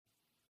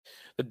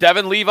The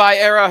Devon Levi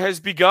era has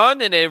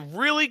begun, and it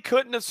really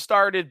couldn't have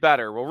started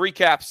better. We'll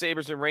recap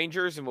Sabres and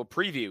Rangers, and we'll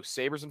preview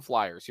Sabres and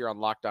Flyers here on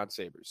Locked On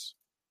Sabres.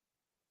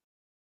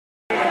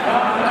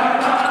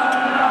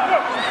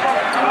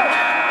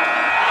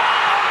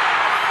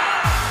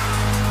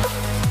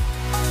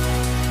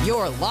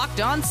 You're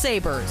Locked On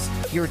Sabres,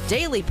 your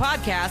daily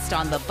podcast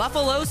on the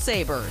Buffalo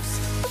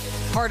Sabres.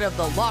 Part of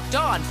the Locked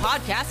On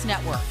Podcast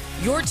Network,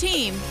 your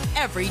team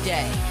every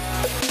day.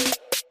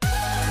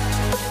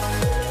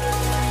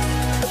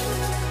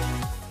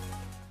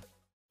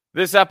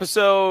 This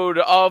episode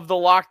of the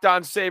Locked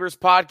On Sabres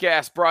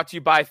podcast brought to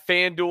you by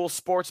FanDuel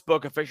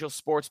Sportsbook, official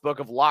sportsbook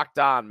of Locked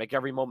On. Make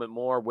every moment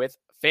more with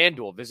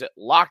FanDuel. Visit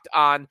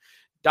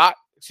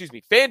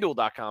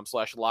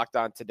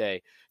FanDuel.com/LockedOn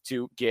today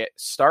to get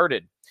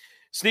started.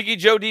 Sneaky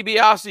Joe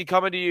DiBiase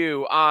coming to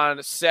you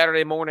on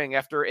Saturday morning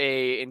after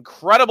an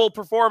incredible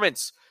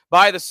performance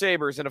by the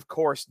Sabres and, of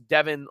course,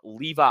 Devon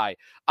Levi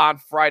on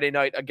Friday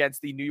night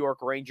against the New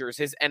York Rangers.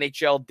 His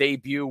NHL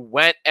debut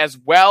went as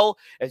well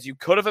as you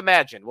could have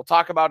imagined. We'll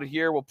talk about it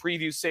here. We'll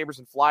preview Sabres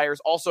and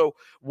Flyers. Also,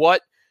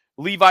 what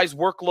Levi's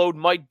workload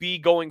might be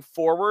going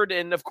forward.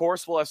 And, of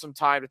course, we'll have some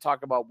time to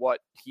talk about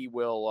what he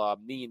will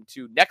mean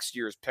to next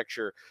year's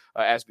picture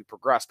as we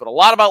progress. But a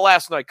lot about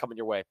last night coming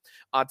your way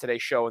on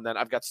today's show. And then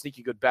I've got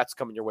sneaky good bets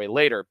coming your way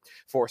later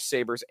for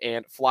Sabres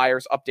and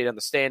Flyers. Update on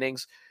the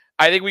standings.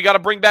 I think we got to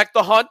bring back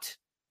the hunt.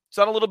 It's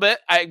on a little bit.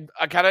 I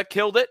kind of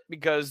killed it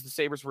because the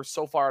Sabres were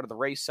so far out of the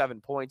race,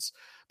 7 points.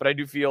 But I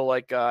do feel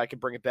like I can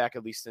bring it back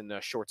at least in a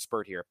short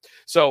spurt here.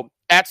 So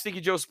at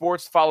Sneaky Joe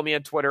Sports, follow me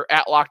on Twitter,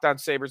 at Locked On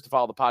Sabres to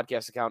follow the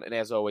podcast account. And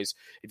as always,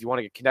 if you want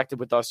to get connected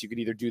with us, you can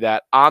either do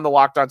that on the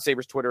Locked On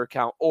Sabres Twitter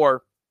account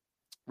or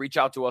reach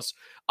out to us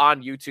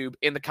on YouTube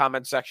in the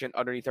comment section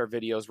underneath our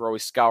videos. We're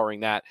always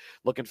scouring that,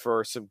 looking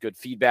for some good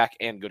feedback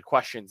and good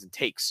questions and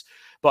takes.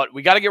 But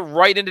we got to get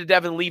right into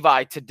Devon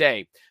Levi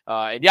today.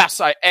 And yes,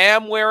 I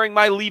am wearing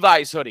my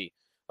Levi's hoodie,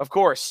 of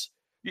course,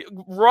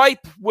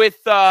 ripe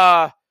with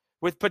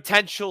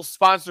potential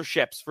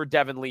sponsorships for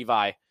Devon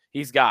Levi.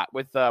 He's got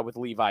with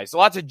Levi's. So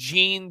lots of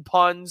Gene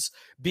puns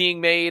being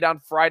made on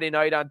Friday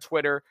night on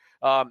Twitter.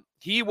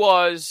 He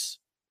was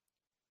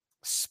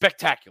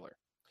spectacular.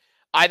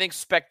 I think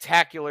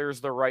spectacular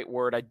is the right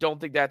word. I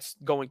don't think that's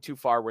going too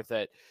far with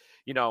it.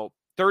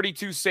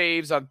 32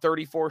 saves on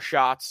 34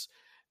 shots.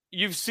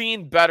 You've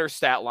seen better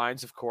stat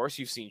lines, of course.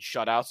 You've seen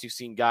shutouts. You've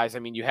seen guys. I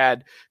mean, you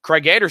had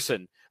Craig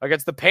Anderson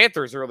against the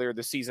Panthers earlier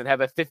this season have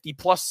a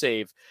 50-plus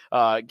save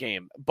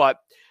game. But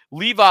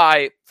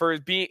Levi, for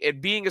it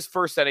being his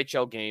first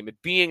NHL game,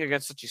 it being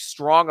against such a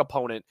strong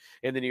opponent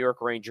in the New York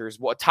Rangers,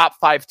 a top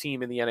 5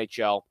 team in the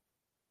NHL,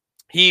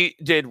 he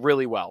did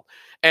really well.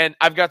 And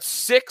I've got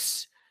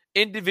 6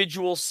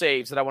 individual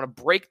saves that I want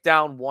to break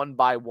down one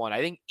by one.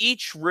 I think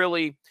each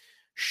really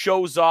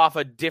shows off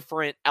a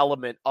different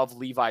element of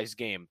Levi's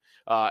game.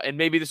 And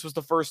maybe this was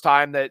the first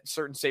time that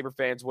certain Sabre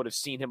fans would have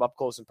seen him up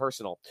close and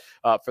personal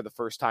for the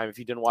first time if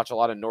you didn't watch a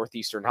lot of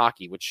Northeastern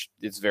hockey, which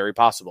is very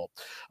possible.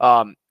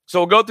 So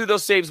we'll go through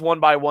those saves one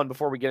by one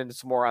before we get into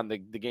some more on the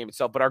game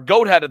itself. But our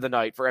GOAT head of the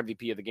night for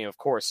MVP of the game, of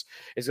course,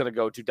 is going to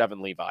go to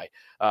Devon Levi.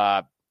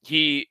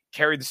 He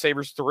carried the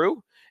Sabres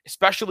through,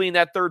 especially in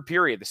that third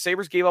period. The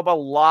Sabres gave up a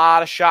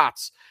lot of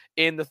shots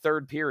in the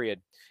third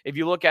period. If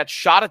you look at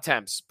shot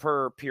attempts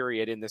per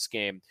period in this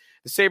game,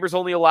 the Sabres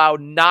only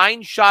allowed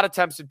 9 shot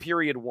attempts in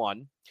period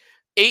 1,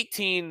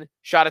 18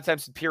 shot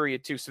attempts in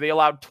period 2. So they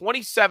allowed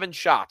 27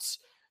 shot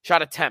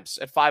attempts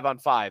at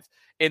 5-on-5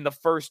 in the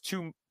first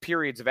 2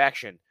 periods of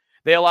action.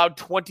 They allowed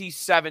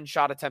 27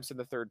 shot attempts in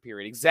the third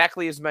period,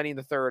 exactly as many in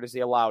the third as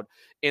they allowed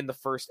in the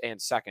first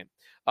and second.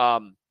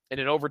 And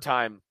in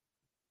overtime,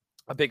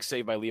 a big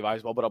save by Levi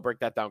as well, but I'll break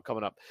that down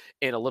coming up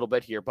in a little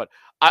bit here. But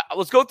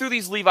let's go through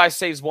these Levi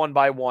saves one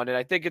by one, and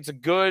I think it's a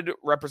good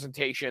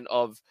representation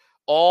of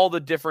all the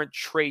different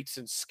traits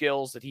and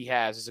skills that he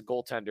has as a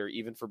goaltender,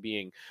 even for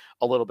being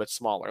a little bit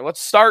smaller.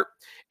 Let's start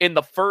in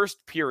the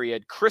first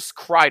period. Chris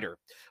Kreider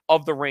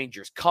of the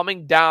Rangers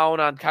coming down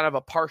on kind of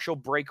a partial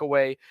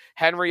breakaway.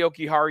 Henry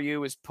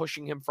Jokiharju is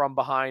pushing him from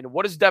behind.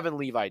 What does Devon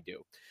Levi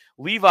do?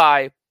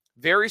 Levi,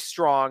 very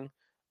strong,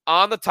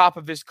 on the top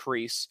of his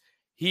crease.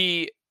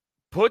 He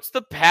puts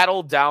the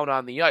paddle down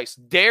on the ice,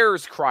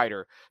 dares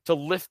Kreider to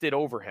lift it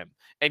over him,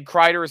 and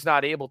Kreider is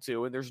not able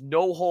to, and there's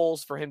no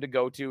holes for him to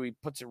go to. He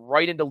puts it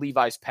right into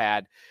Levi's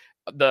pad.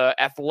 The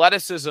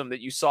athleticism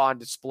that you saw on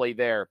display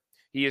there,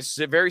 he is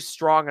very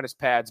strong on his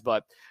pads,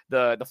 but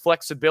the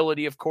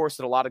flexibility, of course,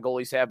 that a lot of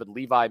goalies have, but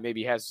Levi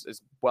maybe has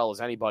as well as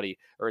anybody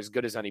or as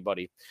good as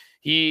anybody.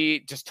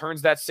 He just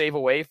turns that save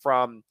away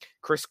from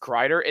Chris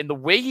Kreider, and the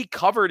way he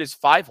covered his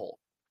 5-hole,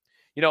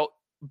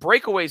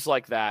 breakaways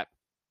like that,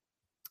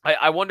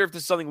 I wonder if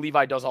this is something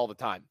Levi does all the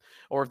time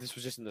or if this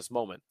was just in this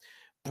moment.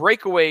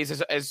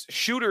 Breakaways, as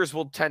shooters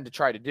will tend to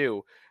try to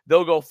do,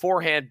 they'll go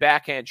forehand,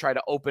 backhand, try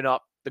to open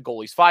up the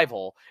goalie's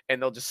 5-hole,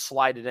 and they'll just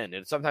slide it in.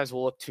 And sometimes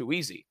will look too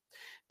easy.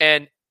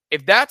 And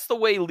if that's the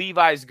way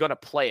Levi's going to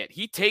play it,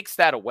 he takes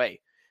that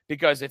away.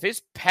 Because if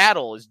his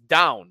paddle is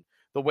down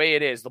the way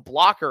it is, the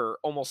blocker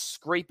almost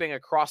scraping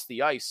across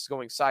the ice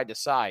going side to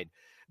side,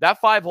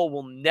 that 5-hole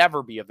will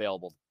never be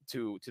available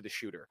to the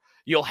shooter.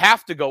 You'll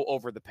have to go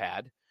over the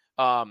pad.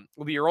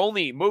 Will be your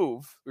only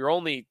move, your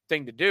only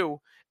thing to do.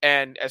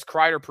 And as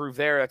Kreider proved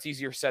there, that's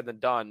easier said than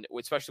done,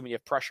 especially when you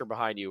have pressure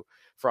behind you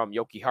from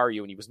Yoki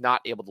Haru, and he was not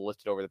able to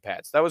lift it over the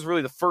pads. That was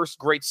really the first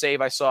great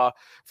save I saw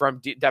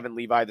from Devon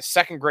Levi. The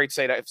second great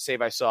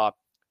save I saw,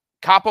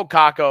 Kaapo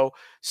Kakko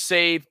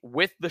save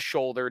with the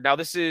shoulder. Now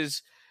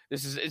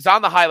it's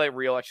on the highlight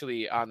reel,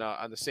 actually, on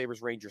the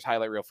Sabres Rangers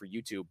highlight reel for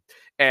YouTube.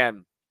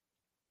 And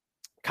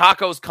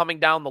Kakko's coming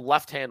down the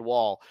left-hand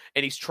wall,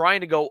 and he's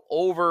trying to go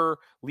over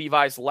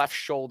Levi's left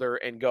shoulder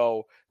and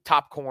go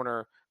top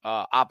corner,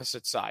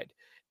 opposite side.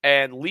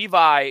 And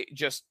Levi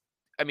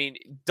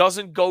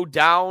doesn't go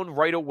down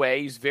right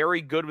away. He's very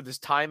good with his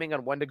timing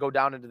on when to go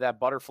down into that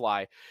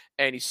butterfly,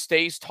 and he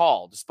stays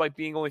tall. Despite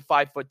being only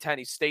 5'10",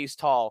 he stays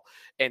tall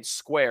and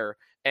square,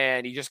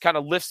 and he just kind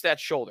of lifts that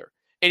shoulder.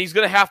 And he's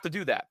going to have to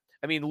do that.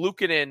 I mean,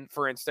 Luukkonen,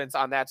 for instance,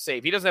 on that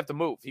save, he doesn't have to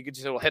move.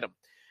 It'll hit him.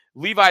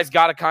 Levi's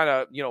got to kind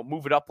of,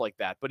 move it up like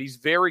that, but he's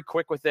very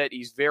quick with it.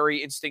 He's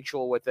very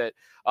instinctual with it.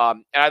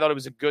 And I thought it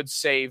was a good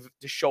save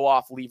to show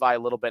off Levi a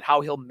little bit,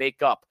 how he'll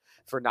make up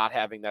for not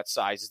having that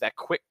size, is that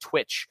quick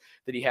twitch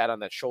that he had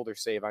on that shoulder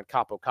save on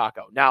Kaapo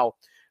Kakko. Now,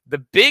 the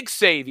big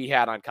save he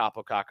had on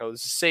Kaapo Kakko,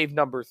 this is save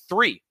number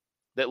 3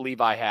 that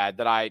Levi had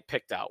that I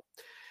picked out.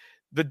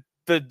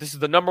 This is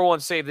the number 1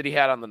 save that he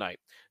had on the night.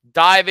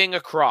 Diving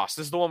across.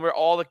 This is the one where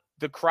all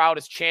the crowd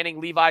is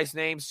chanting Levi's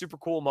name. Super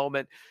cool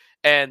moment.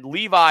 And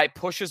Levi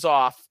pushes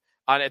off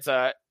on it's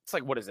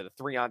like, what is it,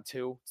 a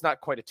 3-on-2? It's not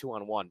quite a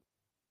 2-on-1,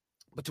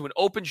 but to an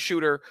open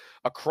shooter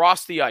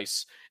across the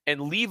ice.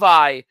 And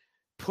Levi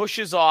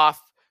pushes off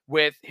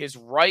with his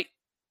right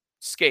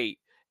skate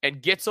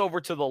and gets over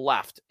to the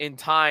left in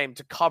time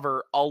to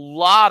cover a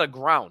lot of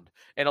ground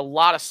and a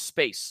lot of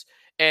space.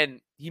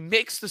 And he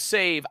makes the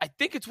save. I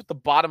think it's with the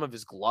bottom of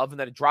his glove, and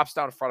then it drops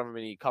down in front of him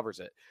and he covers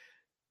it.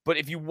 But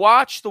if you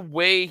watch the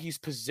way he's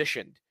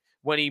positioned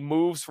when he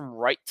moves from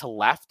right to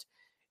left,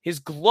 his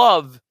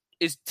glove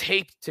is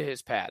taped to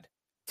his pad.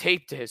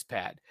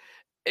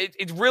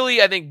 It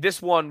really, I think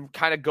this one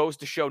kind of goes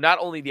to show not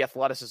only the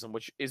athleticism,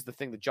 which is the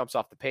thing that jumps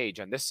off the page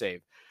on this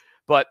save,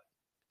 but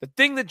the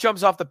thing that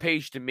jumps off the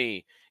page to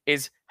me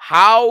is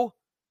how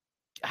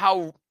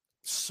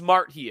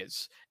smart he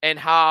is and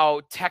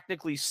how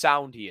technically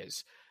sound he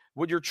is.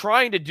 What you're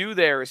trying to do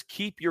there is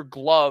keep your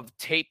glove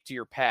taped to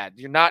your pad.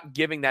 You're not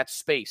giving that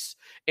space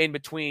in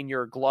between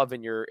your glove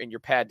and your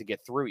pad to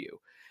get through you.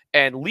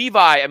 And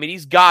Levi,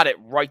 he's got it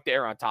right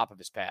there on top of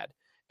his pad.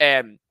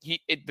 And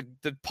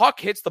the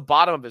puck hits the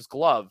bottom of his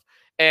glove,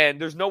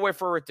 and there's nowhere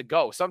for it to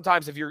go.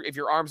 Sometimes if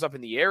your arm's up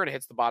in the air and it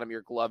hits the bottom of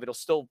your glove, it'll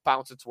still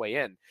bounce its way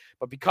in.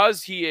 But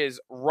because he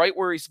is right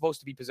where he's supposed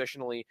to be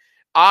positionally,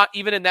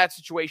 even in that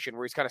situation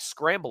where he's kind of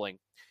scrambling,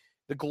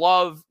 the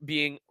glove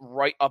being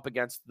right up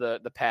against the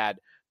pad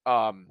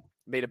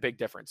made a big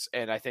difference,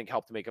 and I think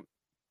helped to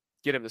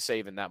get him the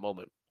save in that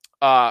moment.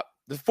 The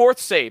 4th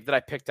save that I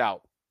picked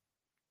out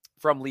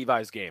from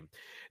Levi's game.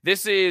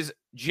 This is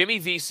Jimmy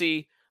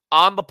Vesey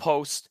on the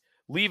post.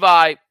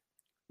 Levi,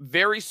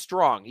 very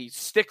strong. He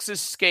sticks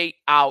his skate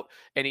out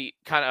and he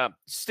kind of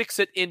sticks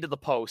it into the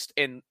post,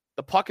 and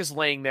the puck is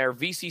laying there.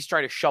 Vesey's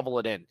trying to shovel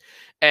it in,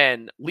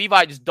 and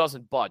Levi just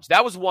doesn't budge.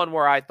 That was one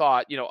where I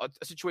thought,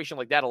 a situation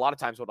like that, a lot of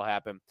times what will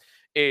happen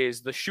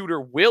is the shooter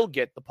will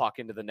get the puck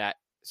into the net.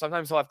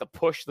 Sometimes he'll have to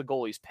push the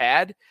goalie's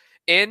pad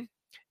in,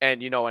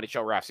 and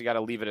NHL refs, you got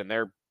to leave it in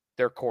their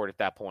court at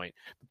that point.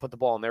 Put the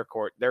ball in their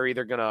court. They're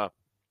either going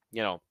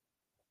to,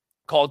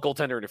 call it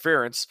goaltender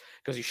interference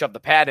because you shoved the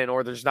pad in,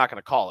 or they're just not going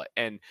to call it.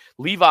 And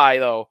Levi,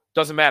 though,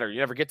 doesn't matter. You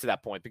never get to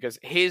that point because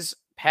his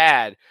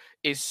pad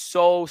is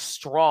so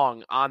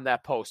strong on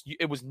that post.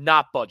 It was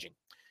not budging.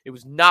 It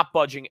was not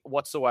budging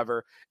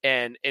whatsoever.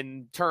 And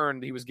in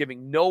turn, he was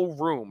giving no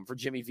room for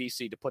Jimmy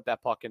Vesey to put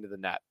that puck into the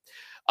net.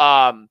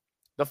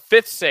 The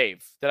 5th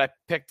save that I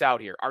picked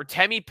out here,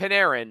 Artemi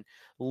Panarin,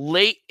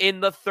 late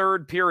in the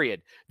 3rd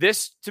period.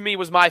 This, to me,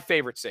 was my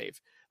favorite save.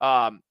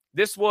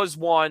 This was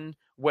one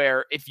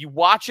where if you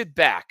watch it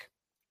back,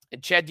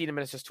 and Chad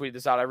Diedemann has just tweeted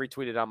this out. I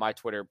retweeted on my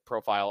Twitter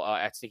profile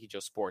at Sneaky Joe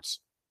Sports.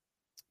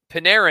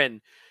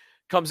 Panarin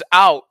comes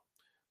out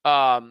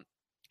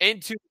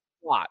into the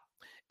slot,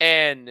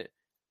 and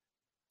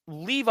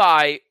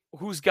Levi,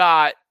 who's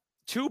got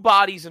 2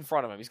 bodies in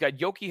front of him. He's got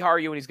Yoki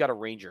Haru and he's got a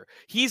Ranger.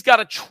 He's got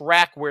to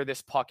track where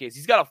this puck is.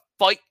 He's got to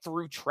fight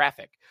through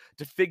traffic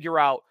to figure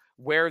out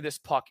where this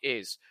puck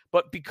is.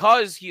 But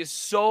because he is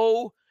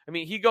so,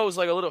 he goes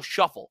like a little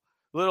shuffle,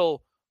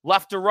 little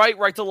left to right,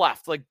 right to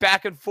left, like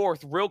back and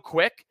forth real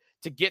quick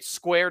to get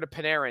square to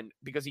Panarin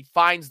because he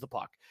finds the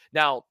puck.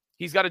 Now,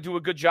 he's got to do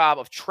a good job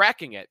of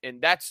tracking it,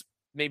 and that's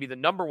maybe the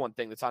number one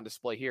thing that's on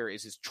display here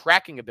is his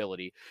tracking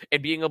ability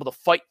and being able to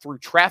fight through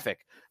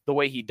traffic the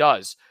way he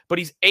does. But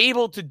he's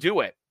able to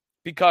do it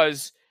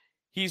because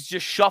he's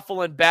just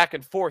shuffling back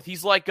and forth.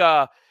 He's like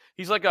a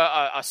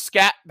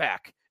scat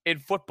back in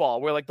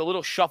football where like the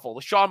little shuffle,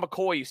 LaShawn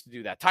McCoy used to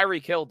do that.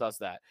 Tyreek Hill does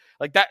that.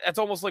 Like that's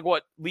almost like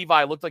what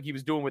Levi looked like he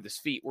was doing with his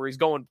feet, where he's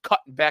going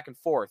cutting back and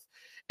forth.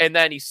 And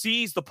then he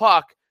sees the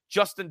puck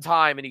just in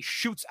time and he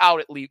shoots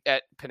out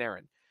at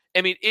Panarin.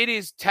 I mean, it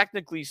is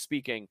technically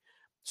speaking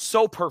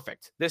so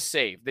perfect, this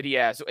save that he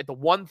has at the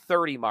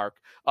 1:30 mark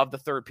of the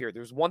third period.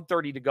 There's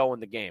 1:30 to go in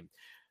the game.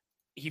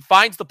 He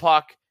finds the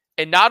puck,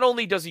 and not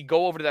only does he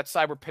go over to that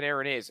side where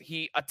Panarin is,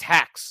 he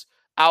attacks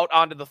out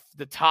onto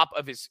the top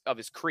of his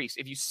crease.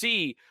 If you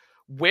see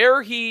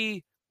where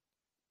he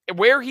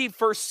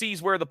first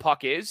sees where the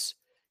puck is,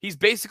 he's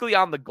basically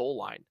on the goal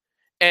line.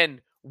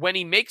 And when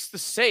he makes the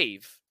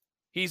save,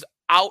 he's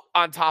out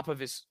on top of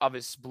his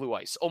blue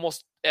ice,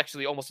 almost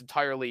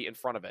entirely in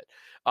front of it.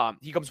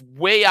 He comes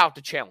way out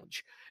to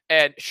challenge.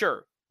 And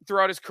sure,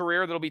 throughout his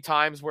career, there'll be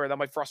times where that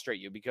might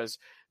frustrate you, because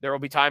there will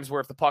be times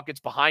where if the puck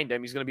gets behind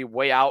him, he's going to be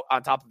way out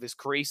on top of his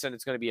crease and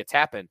it's going to be a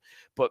tap-in.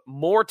 But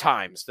more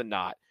times than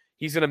not,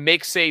 he's going to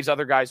make saves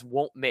other guys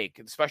won't make,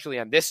 especially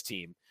on this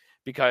team,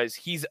 because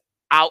he's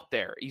out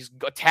there. He's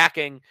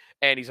attacking,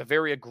 and he's a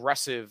very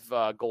aggressive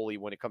goalie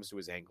when it comes to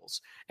his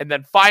angles. And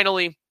then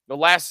finally, the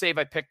last save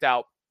I picked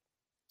out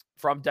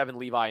from Devon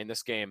Levi in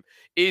this game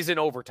is in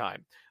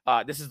overtime.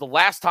 This is the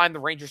last time the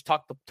Rangers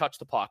touch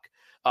the puck.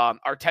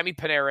 Artemi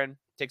Panarin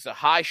takes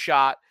a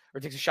shot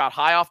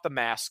high off the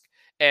mask,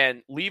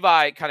 and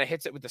Levi kind of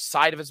hits it with the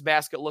side of his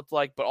mask, it looked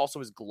like, but also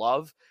his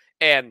glove.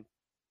 And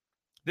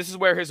this is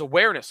where his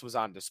awareness was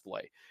on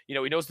display. You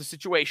know, he knows the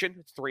situation.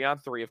 It's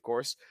 3-on-3, of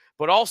course,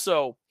 but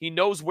also he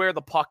knows where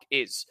the puck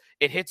is.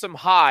 It hits him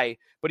high,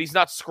 but he's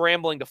not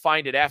scrambling to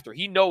find it after.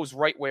 He knows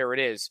right where it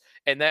is,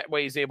 and that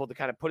way he's able to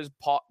kind of put his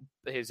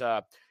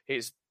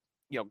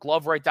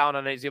glove right down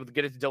on it. He's able to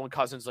get it to Dylan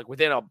Cousins like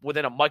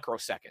within a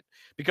microsecond.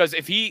 Because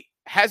if he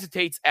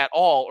hesitates at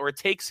all, or it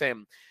takes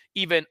him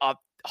even a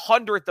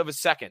hundredth of a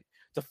second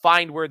to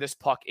find where this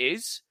puck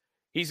is,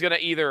 he's going to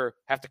either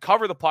have to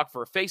cover the puck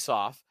for a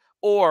face-off,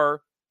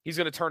 or he's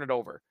going to turn it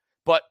over.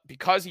 But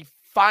because he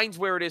finds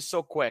where it is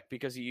so quick,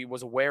 because he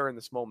was aware in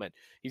this moment,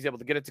 he's able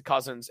to get it to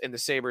Cousins, and the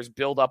Sabres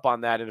build up on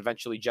that, and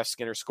eventually Jeff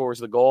Skinner scores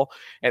the goal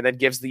and then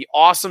gives the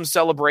awesome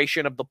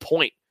celebration of the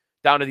point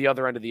down to the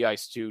other end of the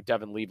ice to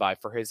Devon Levi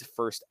for his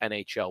first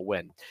NHL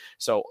win.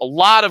 So a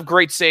lot of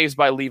great saves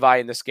by Levi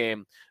in this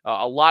game,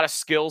 a lot of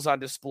skills on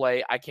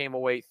display. I came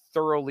away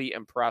thoroughly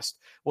impressed.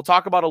 We'll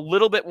talk about a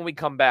little bit when we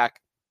come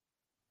back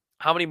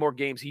how many more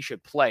games he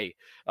should play,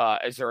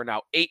 as there are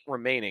now 8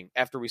 remaining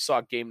after we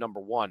saw game number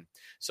 1.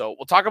 So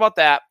we'll talk about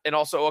that, and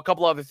also a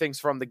couple other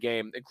things from the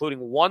game, including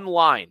one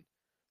line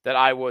that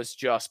I was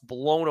just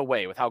blown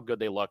away with how good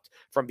they looked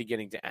from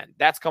beginning to end.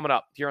 That's coming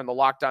up here on the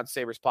Locked On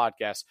Sabres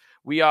podcast.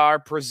 We are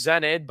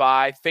presented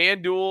by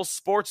FanDuel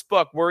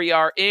Sportsbook, where we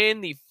are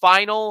in the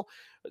final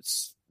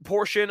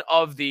portion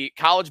of the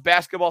college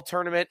basketball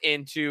tournament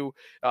into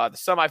the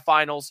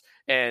semifinals,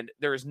 and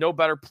there is no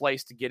better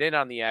place to get in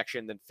on the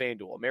action than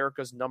FanDuel,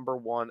 America's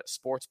 #1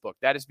 sportsbook.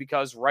 That is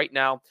because right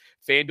now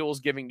FanDuel is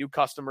giving new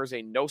customers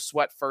a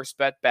no-sweat first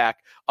bet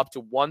back up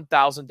to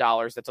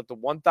 $1,000. That's up to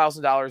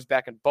 $1,000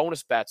 back in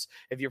bonus bets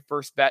if your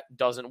first bet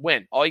doesn't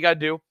win. All you got to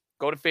do,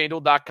 go to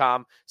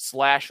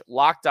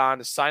FanDuel.com/lockedon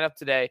to sign up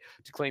today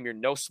to claim your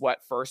no-sweat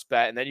first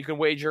bet, and then you can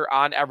wager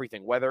on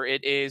everything, whether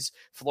it is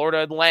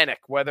Florida Atlantic,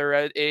 whether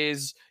it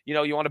is,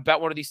 you want to bet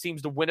one of these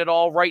teams to win it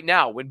all right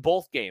now, win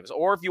both games,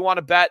 or if you want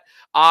to bet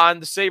on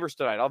the Sabres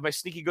tonight. I'll have my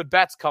sneaky good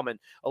bets coming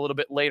a little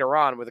bit later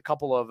on with a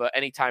couple of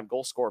anytime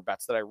goal scorer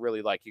bets that I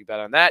really like. You can bet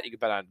on that. You can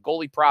bet on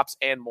goalie props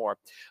and more.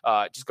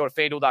 Just go to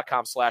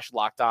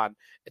FanDuel.com/lockedon.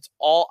 It's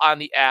all on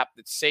the app.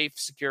 It's safe,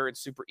 secure, and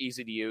super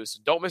easy to use. So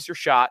don't miss your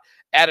shot.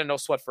 Add a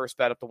no-sweat first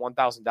bet up to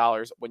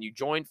 $1,000 when you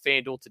join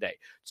FanDuel today.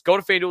 Just go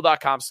to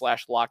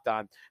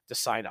FanDuel.com/lockedon to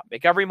sign up.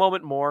 Make every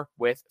moment more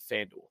with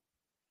FanDuel.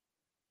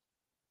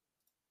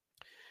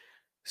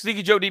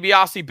 Sneaky Joe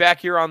DiBiase back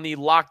here on the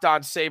Locked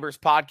On Sabres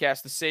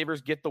podcast. The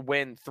Sabres get the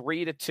win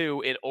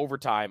 3-2 in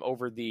overtime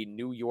over the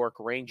New York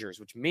Rangers,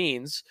 which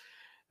means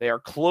they are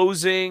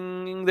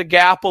closing the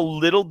gap a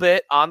little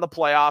bit on the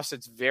playoffs.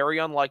 It's very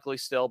unlikely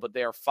still, but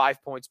they are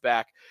 5 points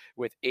back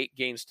with 8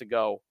 games to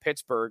go.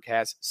 Pittsburgh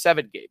has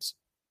 7 games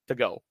to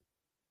go.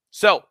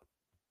 So,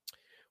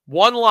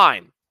 one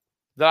line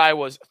that I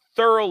was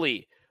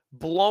thoroughly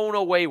blown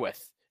away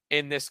with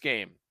in this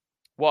game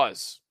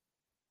was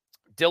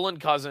Dylan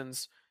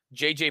Cousins,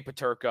 J.J.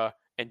 Peterka,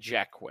 and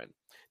Jack Quinn.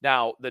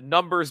 Now, the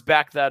numbers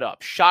back that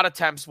up. Shot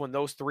attempts when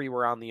those 3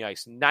 were on the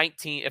ice,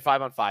 19 at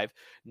 5-on-5,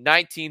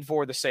 19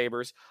 for the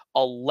Sabres,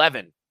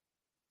 11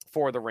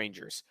 for the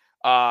Rangers.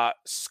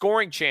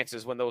 Scoring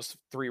chances when those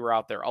 3 were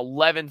out there,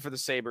 11 for the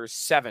Sabres,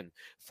 7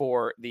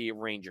 for the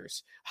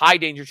Rangers. High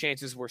danger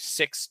chances were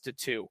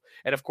 6-2.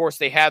 And of course,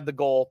 they had the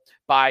goal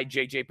by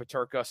J.J.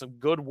 Peterka. Some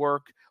good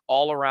work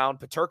all around.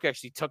 Peterka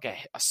actually took a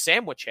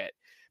sandwich hit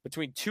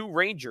between 2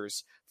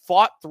 Rangers,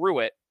 fought through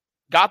it,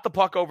 got the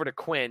puck over to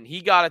Quinn.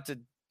 He got it to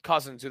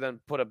Cousins, who then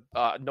put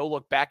a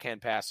no-look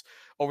backhand pass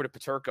over to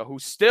Peterka, who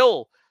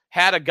still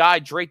had a guy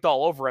draped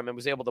all over him and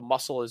was able to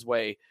muscle his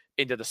way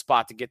into the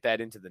spot to get that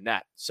into the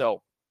net.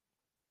 So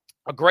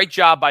A great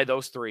job by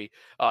those three.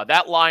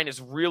 That line is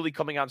really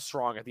coming on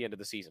strong at the end of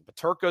the season.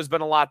 Paterka has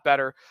been a lot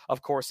better,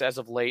 of course, as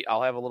of late.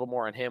 I'll have a little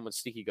more on him with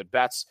Sneaky Good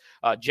Bets.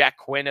 Jack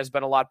Quinn has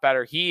been a lot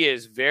better. He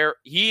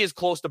is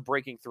close to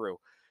breaking through.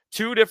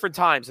 2 different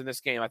times in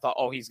this game, I thought,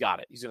 oh, he's got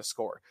it. He's going to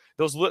score.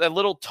 That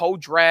little toe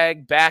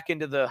drag back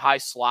into the high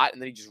slot,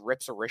 and then he just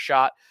rips a wrist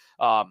shot.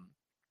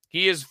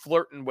 He is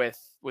flirting with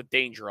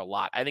danger a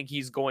lot. I think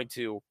he's going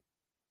to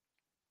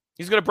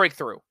break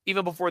through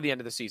even before the end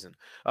of the season,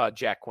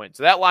 Jack Quinn.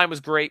 So that line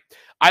was great.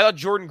 I thought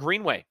Jordan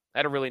Greenway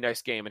had a really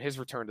nice game in his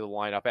return to the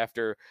lineup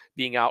after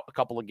being out a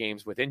couple of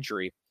games with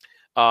injury.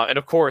 And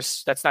of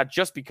course, that's not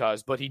just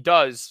because, but he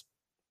does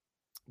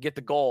get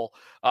the goal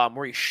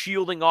where he's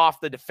shielding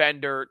off the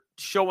defender,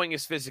 showing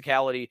his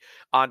physicality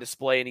on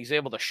display, and he's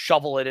able to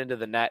shovel it into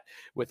the net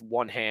with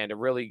one hand. A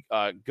really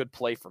good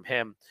play from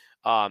him.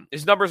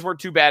 His numbers weren't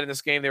too bad in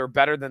this game. They were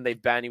better than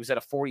they've been. He was at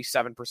a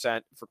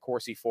 47% for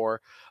Corsi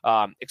for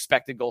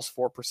expected goals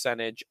for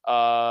percentage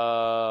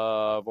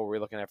of what were we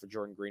looking at for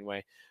Jordan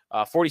Greenway?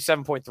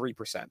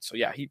 47.3%. So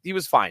yeah, he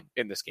was fine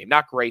in this game.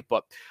 Not great,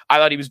 but I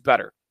thought he was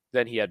better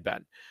than he had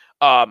been.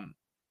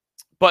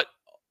 But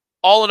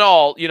all in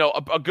all,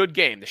 a good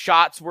game. The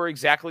shots were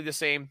exactly the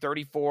same,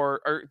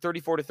 34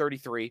 to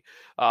 33.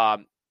 I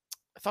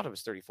thought it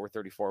was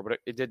 34-34, but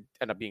it did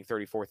end up being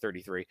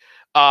 34-33.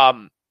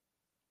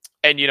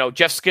 And,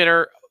 Jeff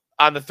Skinner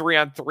on the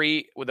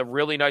 3-on-3 with a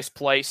really nice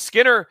play.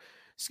 Skinner's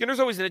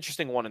always an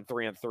interesting one in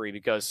 3-on-3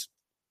 because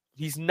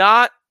he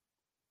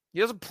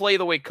doesn't play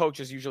the way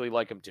coaches usually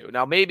like him to.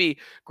 Now, maybe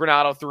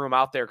Granato threw him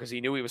out there because he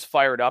knew he was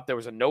fired up. There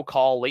was a no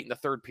call late in the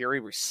third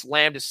period where he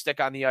slammed his stick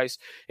on the ice,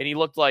 and he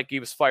looked like he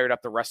was fired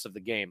up the rest of the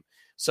game.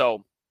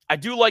 So I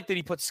do like that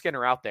he put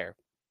Skinner out there.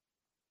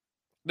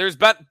 There's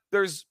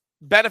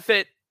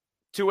benefit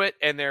to it,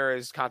 and there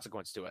is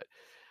consequence to it.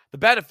 The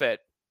benefit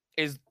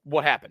is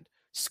what happened.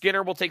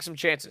 Skinner will take some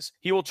chances.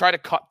 He will try to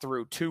cut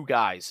through 2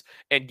 guys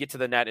and get to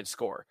the net and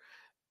score.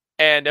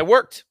 And it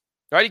worked.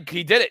 Right?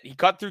 He did it. He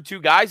cut through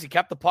 2 guys. He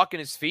kept the puck in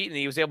his feet, and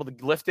he was able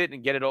to lift it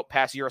and get it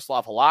past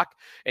Yaroslav Halak,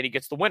 and he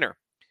gets the winner.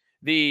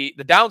 The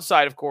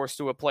downside, of course,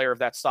 to a player of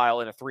that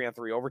style in a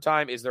 3-on-3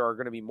 overtime is there are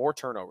going to be more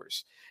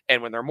turnovers.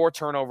 And when there are more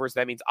turnovers,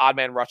 that means odd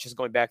man rushes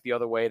going back the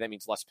other way. That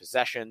means less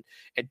possession.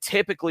 And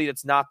typically,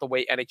 that's not the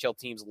way NHL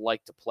teams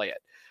like to play it.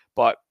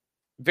 But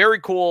very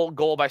cool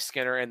goal by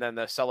Skinner, and then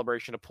the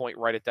celebration of point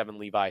right at Devon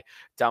Levi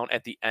down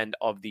at the end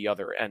of the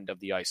other end of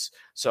the ice.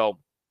 So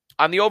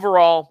on the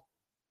overall,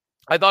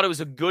 I thought it was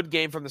a good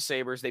game from the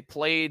Sabres. They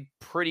played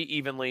pretty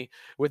evenly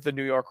with the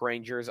New York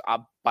Rangers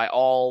by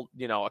all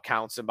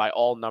accounts and by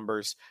all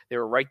numbers. They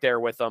were right there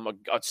with them,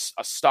 a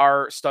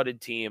star-studded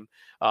team.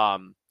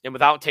 And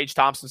without Tage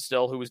Thompson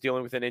still, who was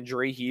dealing with an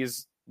injury, he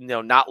is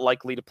not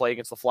likely to play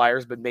against the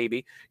Flyers, but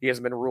maybe he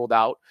hasn't been ruled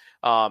out.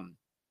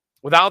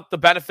 Without the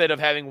benefit of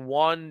having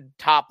one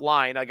top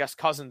line, I guess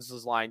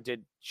Cousins' line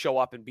did show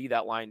up and be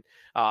that line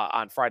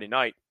on Friday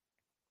night.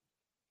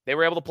 They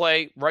were able to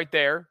play right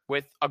there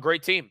with a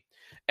great team.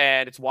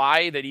 And it's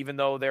why that even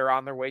though they're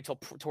on their way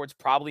towards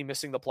probably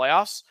missing the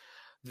playoffs,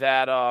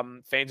 that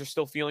fans are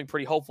still feeling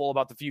pretty hopeful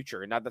about the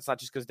future. And that's not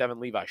just because Devon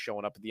Levi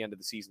showing up at the end of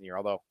the season here,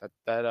 although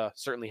that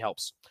certainly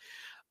helps.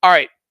 All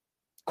right,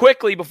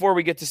 quickly before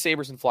we get to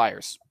Sabres and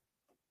Flyers,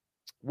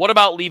 what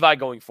about Levi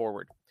going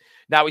forward?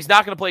 Now, he's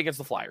not going to play against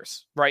the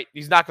Flyers, right?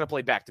 He's not going to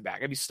play back-to-back.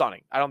 It'd be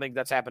stunning. I don't think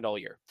that's happened all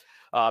year.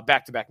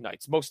 Back-to-back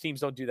nights. Most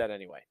teams don't do that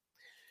anyway.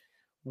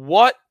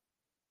 What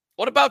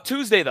about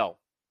Tuesday, though?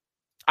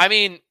 I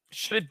mean,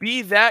 should it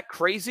be that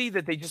crazy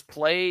that they just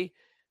play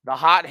the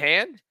hot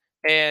hand?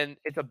 And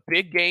it's a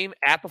big game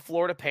at the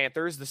Florida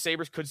Panthers. The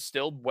Sabres could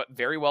still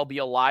very well be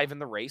alive in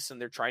the race, and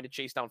they're trying to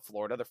chase down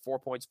Florida. They're 4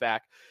 points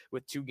back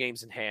with 2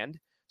 games in hand.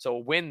 So a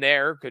win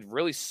there could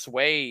really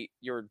sway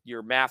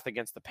your math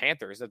against the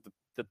Panthers. If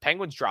the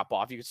Penguins drop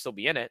off, you could still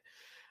be in it.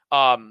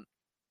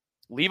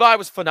 Levi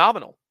was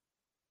phenomenal.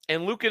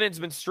 And Luukkonen's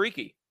been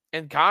streaky.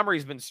 And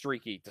Comrie's been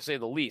streaky, to say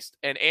the least.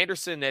 And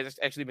Anderson has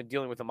actually been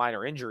dealing with a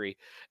minor injury.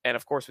 And,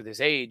 of course, with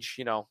his age,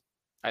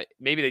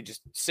 maybe they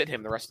just sit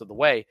him the rest of the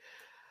way.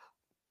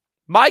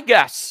 My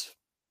guess,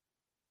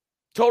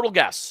 total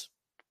guess,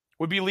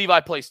 would be Levi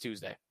plays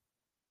Tuesday.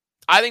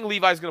 I think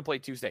Levi's going to play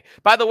Tuesday.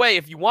 By the way,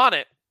 if you want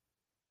it,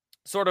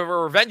 sort of a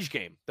revenge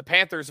game. The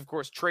Panthers, of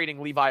course, trading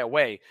Levi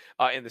away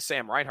in the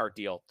Sam Reinhart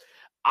deal.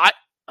 I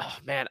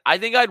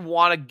think I'd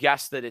want to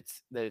guess that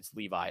it's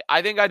Levi.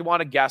 I think I'd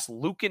want to guess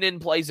Luukkonen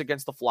plays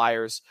against the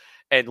Flyers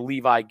and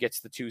Levi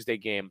gets the Tuesday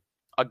game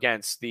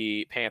against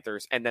the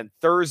Panthers. And then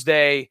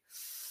Thursday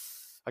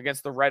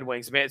against the Red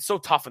Wings. Man, it's so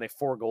tough when they have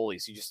 4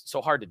 goalies. It's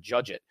so hard to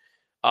judge it.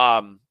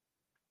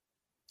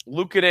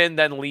 Luukkonen,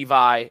 then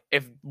Levi.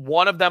 If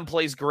one of them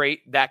plays great,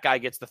 that guy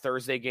gets the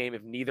Thursday game.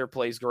 If neither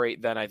plays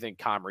great, then I think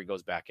Comrie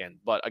goes back in.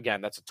 But again,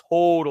 that's a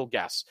total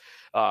guess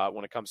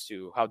when it comes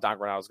to how Don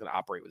Granato is going to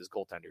operate with his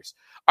goaltenders.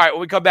 All right,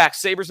 when we come back,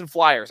 Sabres and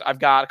Flyers. I've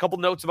got a couple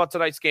notes about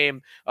tonight's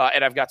game,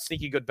 and I've got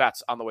sneaky good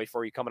bets on the way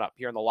for you coming up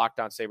here on the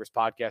Locked On Sabres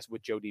podcast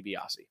with Joe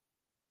DiBiase.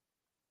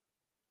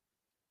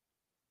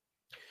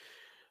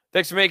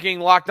 Thanks for making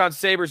Locked On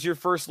Sabres your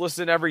first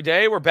listen every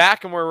day. We're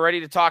back and we're ready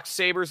to talk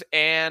Sabres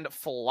and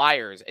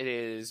Flyers. It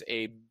is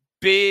a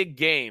big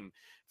game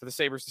for the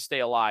Sabres to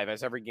stay alive,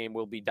 as every game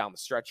will be down the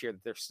stretch here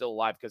that they're still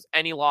alive, because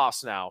any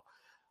loss now,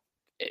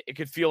 it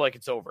could feel like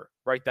it's over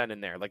right then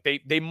and there. Like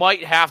they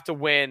might have to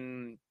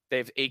win. They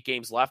have 8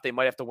 games left. They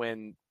might have to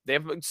win. They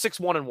have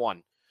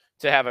 6-1-1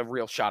 to have a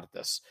real shot at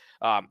this.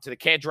 So they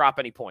can't drop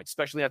any points,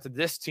 especially not to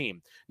this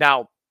team.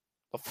 Now,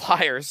 the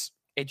Flyers,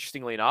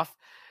 interestingly enough,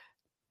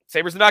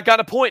 Sabres have not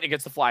gotten a point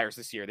against the Flyers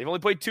this year. They've only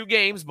played 2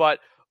 games, but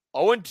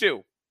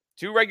 0-2.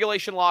 2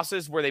 regulation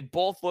losses where they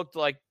both looked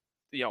like,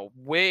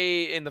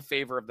 way in the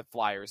favor of the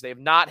Flyers. They have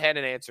not had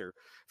an answer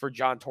for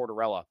John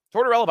Tortorella.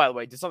 Tortorella, by the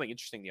way, did something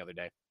interesting the other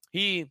day.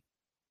 I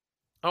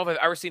don't know if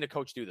I've ever seen a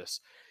coach do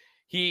this.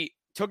 He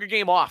took a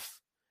game off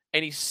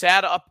and he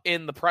sat up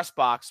in the press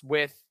box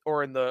in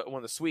one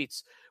of the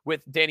suites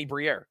with Danny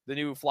Briere, the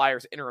new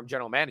Flyers interim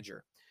general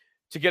manager,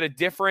 to get a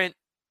different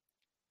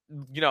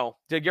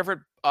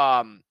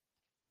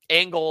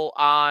angle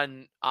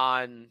on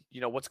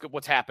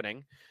what's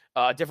happening,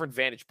 a different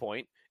vantage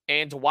point,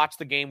 and to watch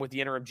the game with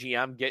the interim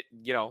GM,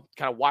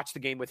 kind of watch the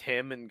game with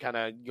him and kind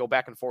of go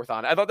back and forth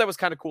on it. I thought that was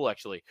kind of cool,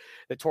 actually,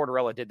 that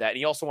Tortorella did that. And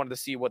he also wanted to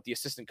see what the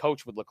assistant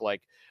coach would look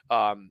like,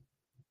 running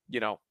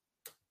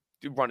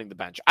the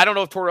bench. I don't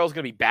know if Tortorella's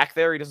going to be back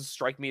there. He doesn't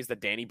strike me as the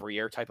Danny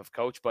Briere type of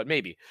coach, but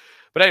maybe.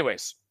 But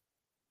anyways,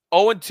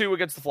 0-2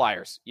 against the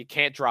Flyers. You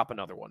can't drop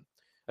another one.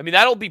 I mean,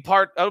 there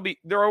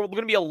are going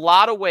to be a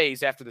lot of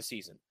ways after the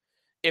season,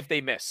 if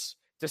they miss,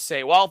 to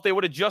say, well, if they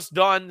would have just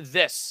done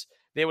this,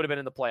 they would have been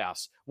in the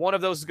playoffs. One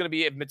of those is going to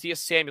be if Matthias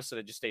Samuelsson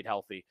had just stayed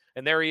healthy.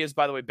 And there he is,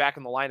 by the way, back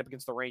in the lineup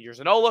against the Rangers.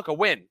 And look, a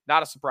win.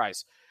 Not a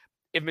surprise.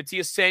 If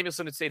Matthias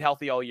Samuelsson had stayed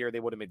healthy all year, they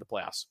would have made the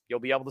playoffs. You'll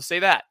be able to say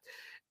that.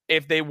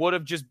 If they would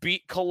have just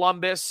beat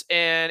Columbus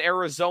and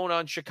Arizona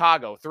and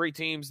Chicago, 3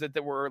 teams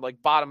that were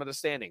like bottom of the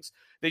standings,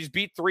 they just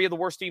beat 3 of the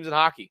worst teams in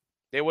hockey,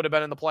 they would have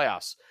been in the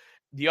playoffs.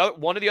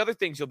 One of the other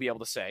things you'll be able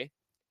to say,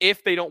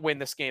 if they don't win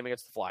this game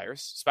against the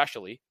Flyers,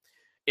 especially,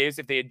 is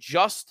if they had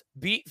just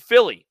beat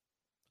Philly,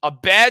 a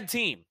bad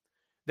team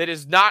that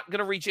is not going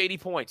to reach 80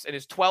 points and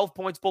is 12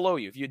 points below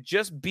you. If you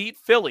just beat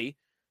Philly,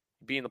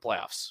 you'd be in the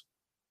playoffs.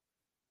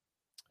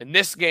 In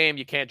this game,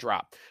 you can't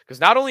drop.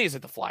 Because not only is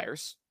it the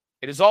Flyers,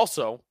 it is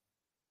also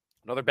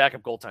another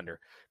backup goaltender.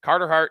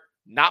 Carter Hart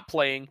not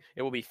playing.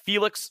 It will be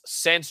Felix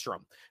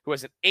Sandstrom, who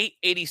has an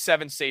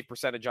 .887 save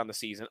percentage on the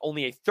season,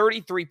 only a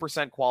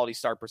 33% quality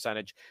start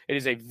percentage. It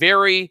is a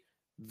very,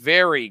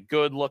 very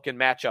good-looking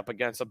matchup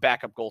against a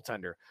backup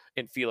goaltender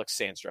in Felix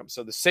Sandstrom.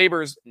 So the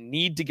Sabres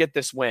need to get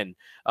this win,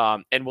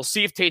 and we'll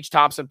see if Tage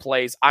Thompson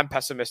plays. I'm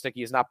pessimistic.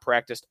 He has not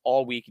practiced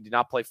all week. He did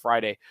not play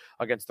Friday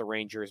against the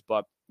Rangers,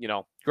 but,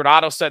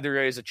 Granato said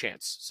there is a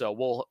chance. So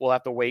we'll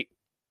have to wait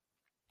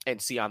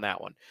and see on that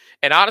one.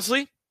 And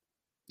honestly,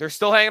 they're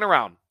still hanging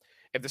around.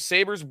 If the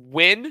Sabres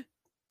win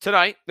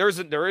tonight, there is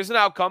an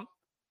outcome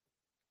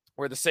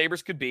where the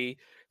Sabres could be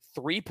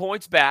 3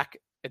 points back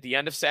at the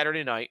end of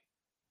Saturday night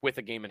with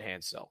a game in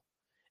hand still.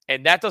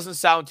 And that doesn't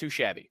sound too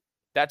shabby.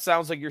 That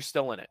sounds like you're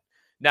still in it.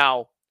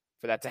 Now,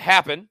 for that to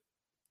happen,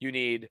 you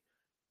need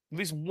at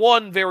least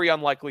one very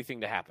unlikely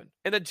thing to happen.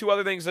 And then 2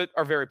 other things that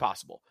are very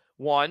possible.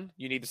 1,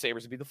 you need the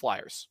Sabres to beat the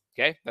Flyers.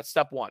 Okay? That's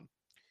step 1.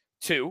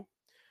 2,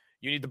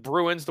 you need the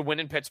Bruins to win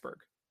in Pittsburgh.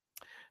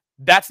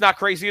 That's not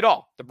crazy at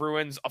all. The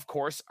Bruins, of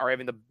course, are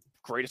having the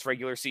greatest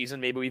regular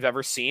season maybe we've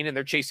ever seen, and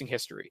they're chasing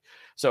history.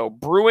 So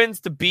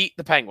Bruins to beat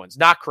the Penguins,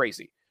 not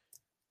crazy.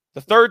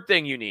 The third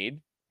thing you need,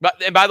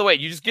 and by the way,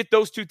 you just get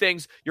those 2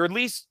 things, you're at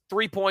least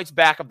 3 points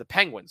back of the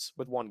Penguins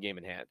with 1 game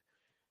in hand.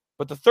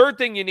 But the third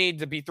thing you need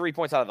to be 3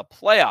 points out of the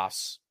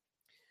playoffs,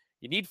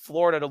 you need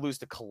Florida to lose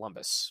to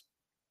Columbus.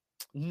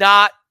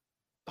 Not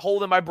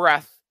holding my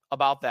breath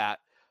about that,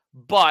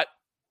 but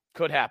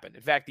could happen.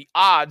 In fact, the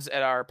odds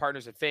at our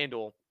partners at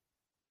FanDuel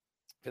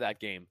for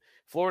that game,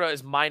 Florida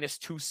is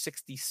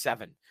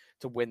 -267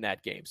 to win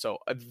that game. So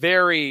a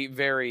very,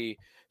 very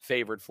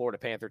favored Florida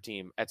Panther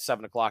team at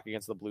 7:00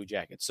 against the Blue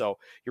Jackets. So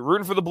you're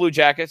rooting for the Blue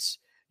Jackets,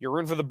 you're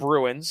rooting for the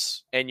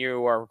Bruins, and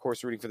you are, of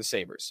course, rooting for the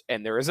Sabres.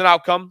 And there is an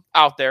outcome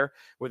out there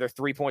where they're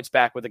 3 points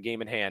back with a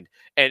game in hand.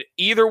 And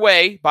either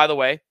way, by the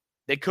way,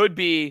 they could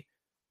be,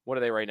 what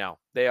are they right now?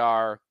 They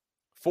are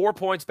 4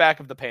 points back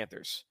of the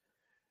Panthers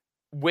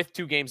with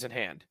 2 games in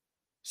hand.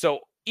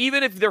 So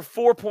even if they're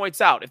 4 points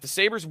out, if the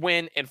Sabres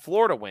win and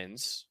Florida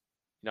wins,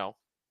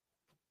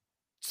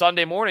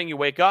 Sunday morning you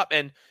wake up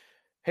and,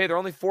 hey, they're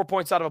only 4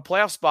 points out of a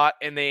playoff spot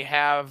and they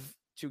have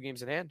 2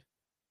 games in hand.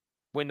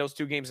 Win those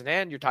 2 games in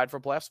hand, you're tied for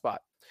a playoff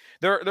spot.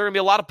 There are going to be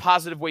a lot of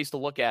positive ways to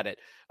look at it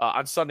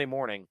on Sunday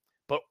morning,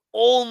 but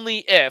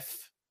only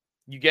if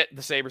you get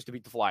the Sabres to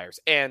beat the Flyers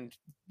and,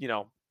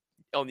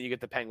 only you get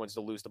the Penguins to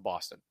lose to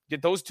Boston.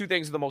 Get those 2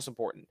 things are the most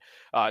important,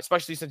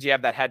 especially since you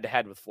have that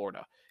head-to-head with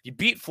Florida. You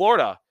beat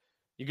Florida,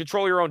 you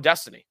control your own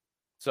destiny.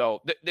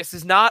 So this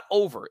is not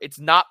over. It's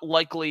not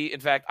likely. In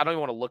fact, I don't even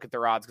want to look at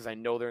their odds because I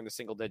know they're in the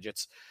single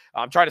digits.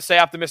 I'm trying to stay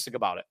optimistic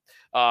about it.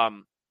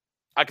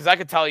 Because I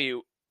could tell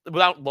you,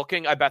 without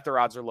looking, I bet their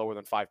odds are lower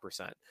than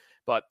 5%.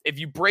 But if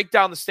you break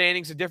down the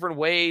standings in different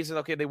ways, and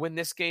okay, they win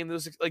this game,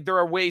 there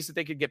are ways that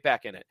they could get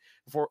back in it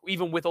before,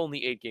 even with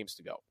only 8 games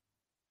to go.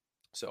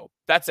 So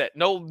that's it.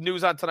 No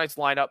news on tonight's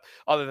lineup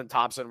other than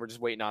Thompson. We're just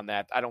waiting on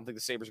that. I don't think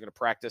the Sabres are going to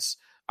practice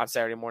on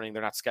Saturday morning.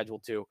 They're not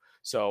scheduled to.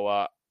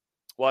 So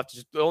we'll have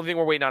to the only thing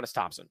we're waiting on is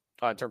Thompson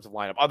in terms of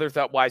lineup.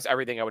 Otherwise,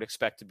 everything I would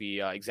expect to be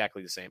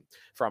exactly the same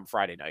from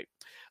Friday night.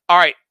 All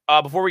right.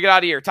 Before we get out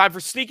of here, time for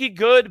Sneaky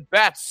Good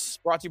Bets,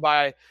 brought to you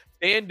by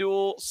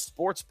FanDuel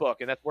Sportsbook.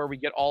 And that's where we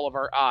get all of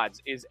our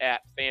odds, is at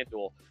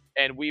FanDuel.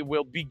 And we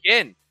will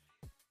begin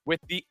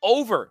with the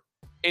over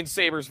in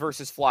Sabres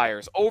versus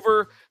Flyers.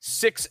 Over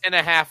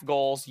 6.5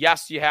 goals.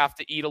 Yes, you have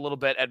to eat a little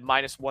bit at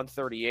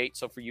 -138.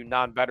 So for you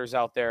non-bettors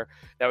out there,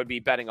 that would be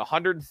betting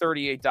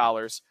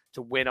 $138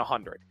 to win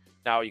 100.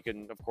 Now you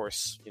can, of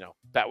course,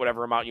 bet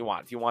whatever amount you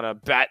want. If you want to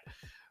bet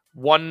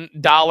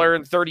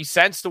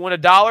 $1.30 to win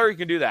 $1, you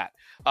can do that.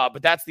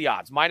 But that's the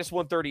odds.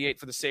 -138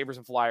 for the Sabres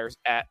and Flyers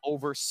at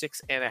over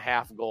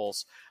 6.5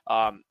 goals.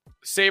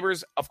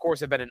 Sabres, of course,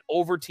 have been an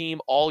over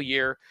team all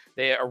year.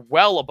 They are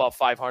well above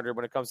 500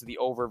 when it comes to the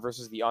over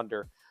versus the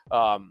under.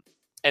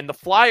 And the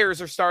Flyers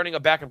are starting a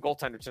backup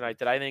goaltender tonight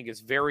that I think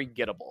is very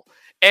gettable.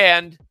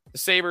 And the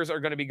Sabres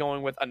are going to be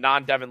going with a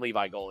non-Devon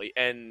Levi goalie.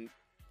 And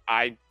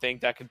I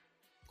think that could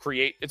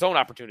create its own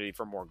opportunity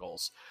for more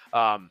goals.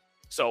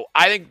 So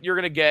I think you're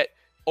going to get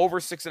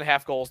over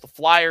 6.5 goals. The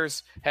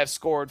Flyers have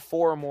scored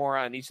 4 or more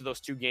on each of those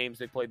 2 games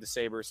they played the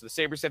Sabres. So the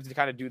Sabres have to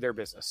kind of do their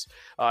business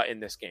in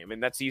this game.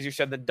 And that's easier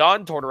said than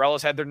done.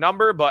 Tortorella's had their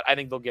number, but I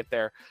think they'll get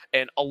there.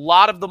 And a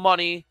lot of the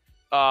money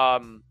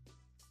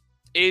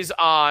is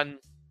on,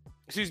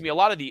 a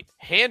lot of the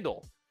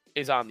handle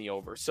is on the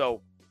over.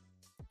 So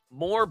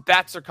more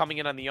bets are coming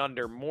in on the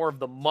under. More of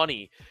the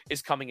money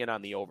is coming in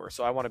on the over.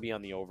 So I want to be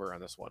on the over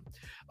on this one.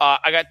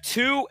 I got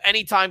 2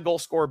 anytime goal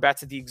scorer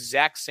bets at the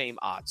exact same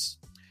odds.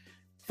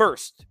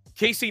 First,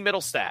 Casey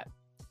Middlestat,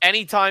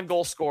 anytime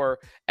goal scorer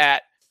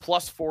at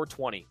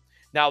 +420.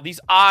 Now, these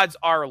odds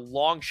are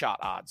long shot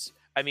odds.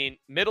 I mean,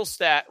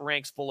 Middlestat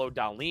ranks below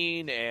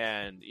Dahlin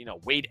and,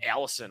 Wade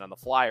Allison on the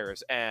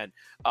Flyers and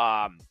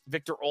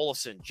Victor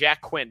Olofsson,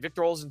 Jack Quinn.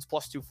 Victor Olofsson's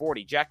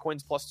 +240. Jack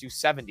Quinn's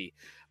 +270.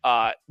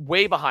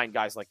 Way behind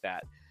guys like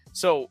that.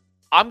 So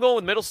I'm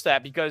going with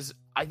Middlestat because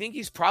I think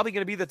he's probably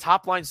going to be the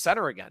top line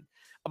center again.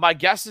 My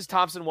guess is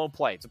Thompson won't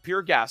play. It's a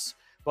pure guess,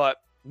 but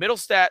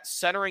Middlestat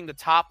centering the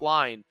top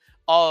line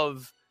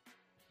of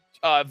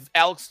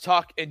Alex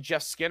Tuch and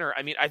Jeff Skinner.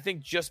 I mean, I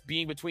think just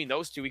being between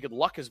those two, he could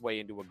luck his way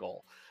into a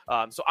goal.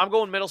 So I'm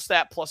going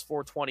Middlestat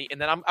 +420, and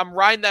then I'm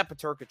riding that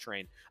Peterka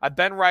train. I've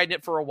been riding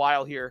it for a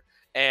while here,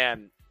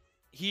 and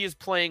he is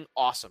playing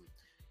awesome.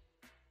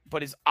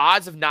 But his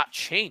odds have not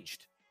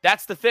changed.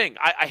 That's the thing.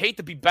 I hate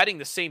to be betting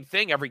the same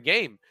thing every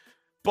game,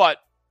 but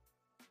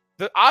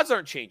the odds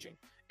aren't changing.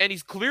 And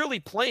he's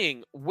clearly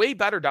playing way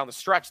better down the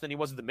stretch than he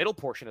was in the middle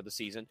portion of the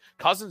season.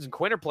 Cousins and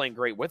Quinn are playing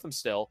great with him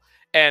still.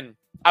 And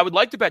I would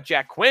like to bet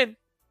Jack Quinn.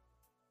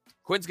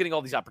 Quinn's getting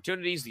all these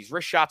opportunities, these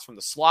wrist shots from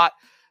the slot.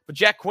 But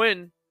Jack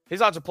Quinn,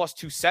 his odds are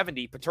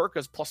 +270.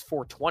 Peterka's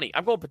 +420.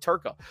 I'm going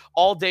Peterka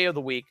all day of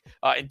the week.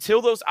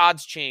 Until those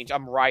odds change,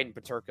 I'm riding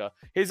Peterka.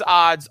 His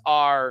odds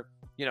are,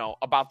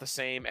 about the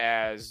same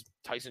as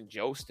Tyson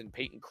Jost and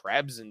Peyton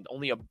Krebs, and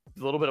only a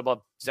little bit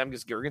above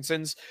Zemgus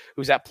Girgensons,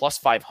 who's at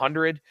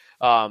 +500.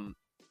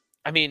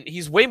 I mean,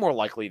 he's way more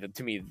likely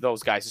to me,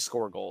 those guys, to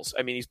score goals.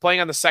 I mean, he's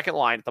playing on the second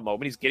line at the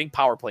moment. He's getting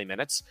power play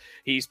minutes.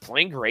 He's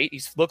playing great. He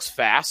looks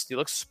fast. He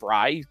looks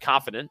spry. He's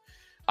confident.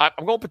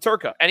 I'm going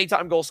Peterka,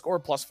 anytime goal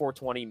scorer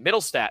 +420.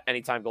 Middlestat,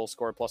 anytime goal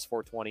scorer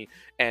 +420.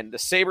 And the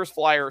Sabres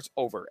Flyers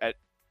over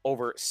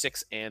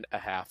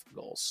 6.5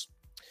 goals.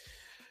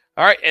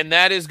 All right, and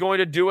that is going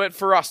to do it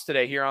for us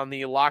today here on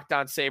the Locked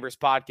On Sabres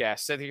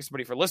podcast. Thank you,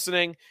 everybody, for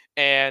listening,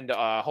 and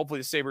hopefully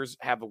the Sabres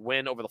have a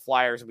win over the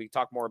Flyers, and we can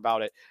talk more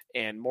about it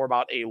and more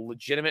about a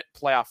legitimate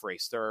playoff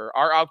race. There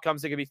are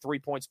outcomes that could be 3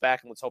 points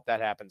back, and let's hope that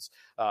happens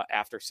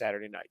after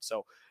Saturday night.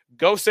 So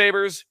go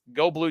Sabres,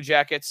 go Blue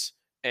Jackets,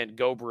 and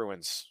go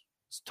Bruins.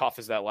 As tough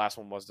as that last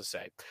one was to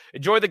say.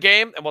 Enjoy the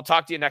game, and we'll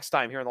talk to you next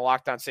time here on the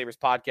Locked On Sabres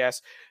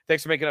podcast.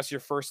 Thanks for making us your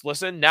first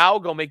listen. Now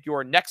go make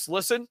your next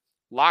listen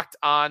Locked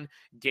On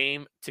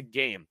Game to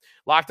Game.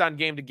 Locked On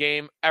Game to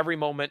Game, every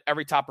moment,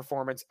 every top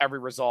performance, every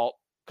result,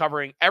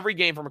 covering every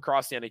game from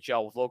across the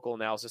NHL with local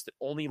analysis that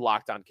only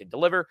Locked On can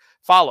deliver.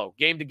 Follow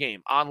Game to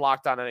Game on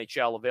Locked On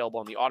NHL, available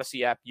on the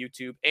Odyssey app,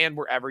 YouTube, and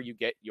wherever you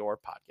get your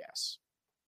podcasts.